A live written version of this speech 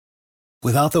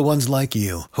Without the ones like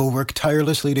you, who work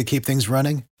tirelessly to keep things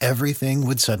running, everything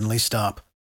would suddenly stop.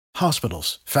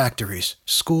 Hospitals, factories,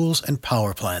 schools, and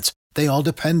power plants, they all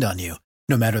depend on you.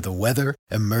 No matter the weather,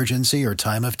 emergency, or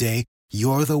time of day,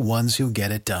 you're the ones who get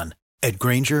it done. At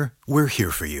Grainger, we're here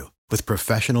for you with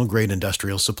professional-grade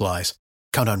industrial supplies.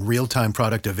 Count on real-time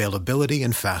product availability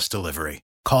and fast delivery.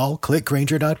 Call, click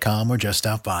Grainger.com, or just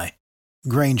stop by.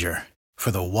 Grainger, for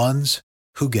the ones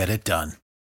who get it done.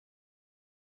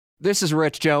 This is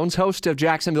Rich Jones, host of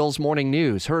Jacksonville's Morning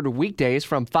News, heard weekdays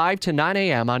from 5 to 9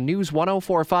 a.m. on News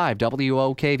 104.5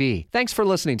 WOKV. Thanks for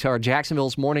listening to our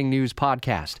Jacksonville's Morning News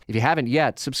podcast. If you haven't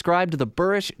yet, subscribe to the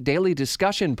Burrish Daily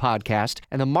Discussion podcast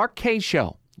and the Mark Kaye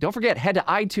Show. Don't forget, head to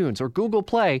iTunes or Google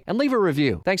Play and leave a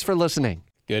review. Thanks for listening.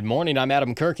 Good morning. I'm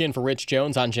Adam Kirk in for Rich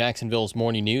Jones on Jacksonville's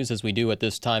Morning News, as we do at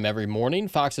this time every morning.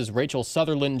 Fox's Rachel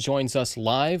Sutherland joins us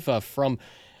live from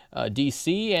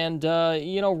D.C. And,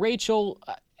 Rachel,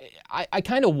 I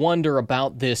kind of wonder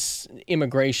about this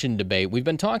immigration debate. We've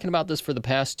been talking about this for the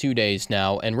past 2 days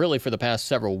now, and really for the past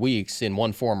several weeks in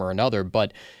one form or another.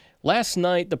 But last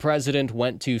night, the president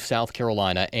went to South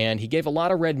Carolina, and he gave a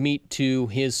lot of red meat to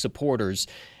his supporters.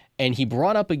 And he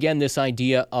brought up again this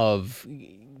idea of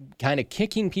kind of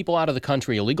kicking people out of the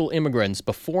country, illegal immigrants,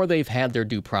 before they've had their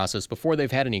due process, before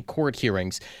they've had any court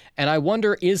hearings. And I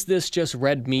wonder, is this just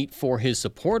red meat for his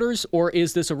supporters, or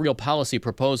is this a real policy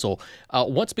proposal?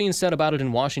 What's being said about it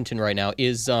in Washington right now?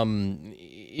 Is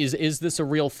this a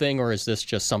real thing, or is this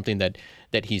just something that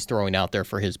he's throwing out there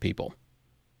for his people?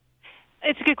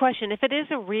 It's a good question. If it is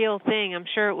a real thing, I'm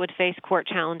sure it would face court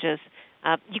challenges.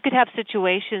 You could have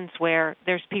situations where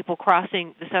there's people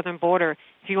crossing the southern border.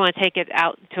 If you want to take it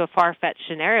out to a far-fetched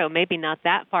scenario, maybe not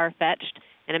that far-fetched,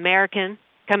 an American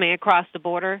coming across the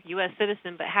border, U.S.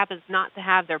 citizen, but happens not to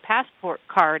have their passport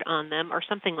card on them or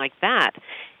something like that,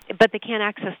 but they can't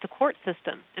access the court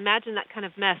system. Imagine that kind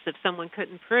of mess if someone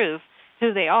couldn't prove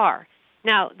who they are.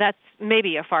 Now, that's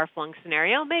maybe a far-flung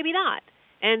scenario, maybe not.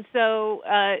 And so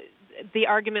the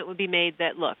argument would be made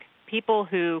that, look, people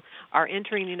who are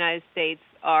entering the United States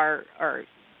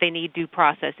they need due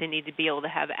process. They need to be able to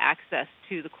have access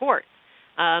to the courts.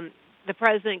 The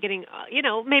president getting,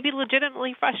 maybe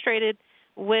legitimately frustrated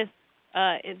with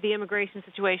the immigration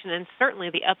situation, and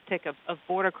certainly the uptick of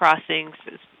border crossings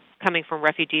coming from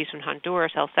refugees from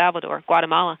Honduras, El Salvador,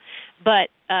 Guatemala. But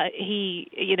he,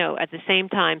 at the same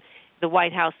time, the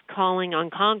White House calling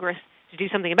on Congress to do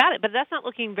something about it. But that's not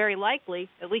looking very likely,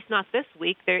 at least not this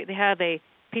week. They have a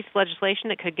piece of legislation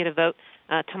that could get a vote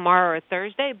tomorrow or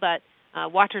Thursday, but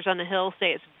watchers on the Hill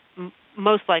say it's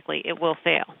most likely it will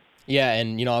fail. Yeah,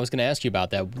 and, I was going to ask you about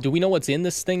that. Do we know what's in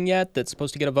this thing yet that's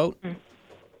supposed to get a vote? Mm-hmm.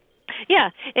 Yeah,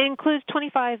 it includes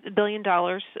 $25 billion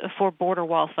for border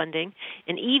wall funding,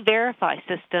 an E-Verify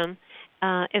system,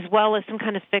 as well as some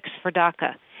kind of fix for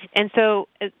DACA. And so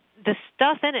the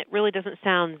stuff in it really doesn't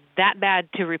sound that bad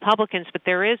to Republicans, but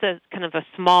there is a kind of a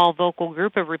small vocal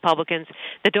group of Republicans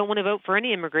that don't want to vote for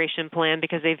any immigration plan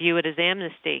because they view it as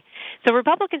amnesty. So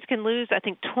Republicans can lose, I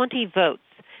think, 20 votes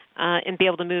and be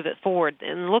able to move it forward.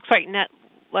 And it looks like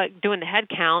doing the head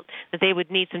count that they would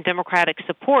need some Democratic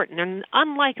support, and they're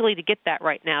unlikely to get that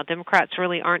right now. Democrats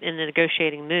really aren't in the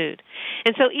negotiating mood.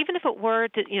 And so even if it were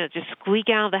to, just squeak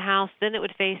out of the House, then it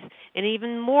would face an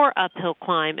even more uphill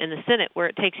climb in the Senate, where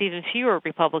it takes even fewer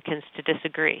Republicans to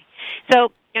disagree. So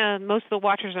most of the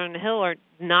watchers on the Hill are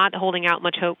not holding out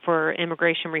much hope for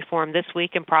immigration reform this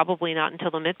week, and probably not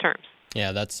until the midterms.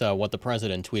 Yeah, that's what the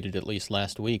president tweeted at least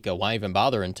last week. Why even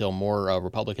bother until more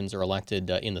Republicans are elected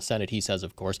in the Senate, he says,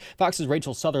 of course. Fox's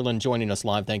Rachel Sutherland joining us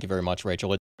live. Thank you very much,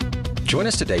 Rachel. Join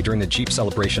us today during the Jeep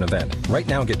Celebration event. Right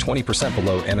now, get 20%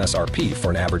 below MSRP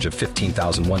for an average of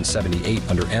 $15,178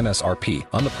 under MSRP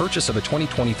on the purchase of a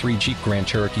 2023 Jeep Grand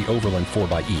Cherokee Overland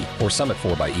 4xE or Summit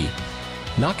 4xE.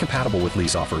 Not compatible with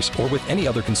lease offers or with any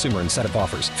other consumer incentive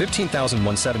offers.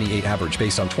 $15,178 average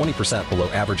based on 20% below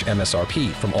average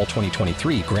MSRP from all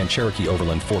 2023 Grand Cherokee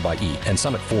Overland 4xE and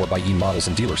Summit 4xE models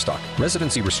in dealer stock.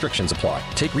 Residency restrictions apply.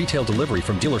 Take retail delivery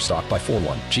from dealer stock by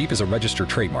 4/1. Jeep is a registered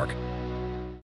trademark.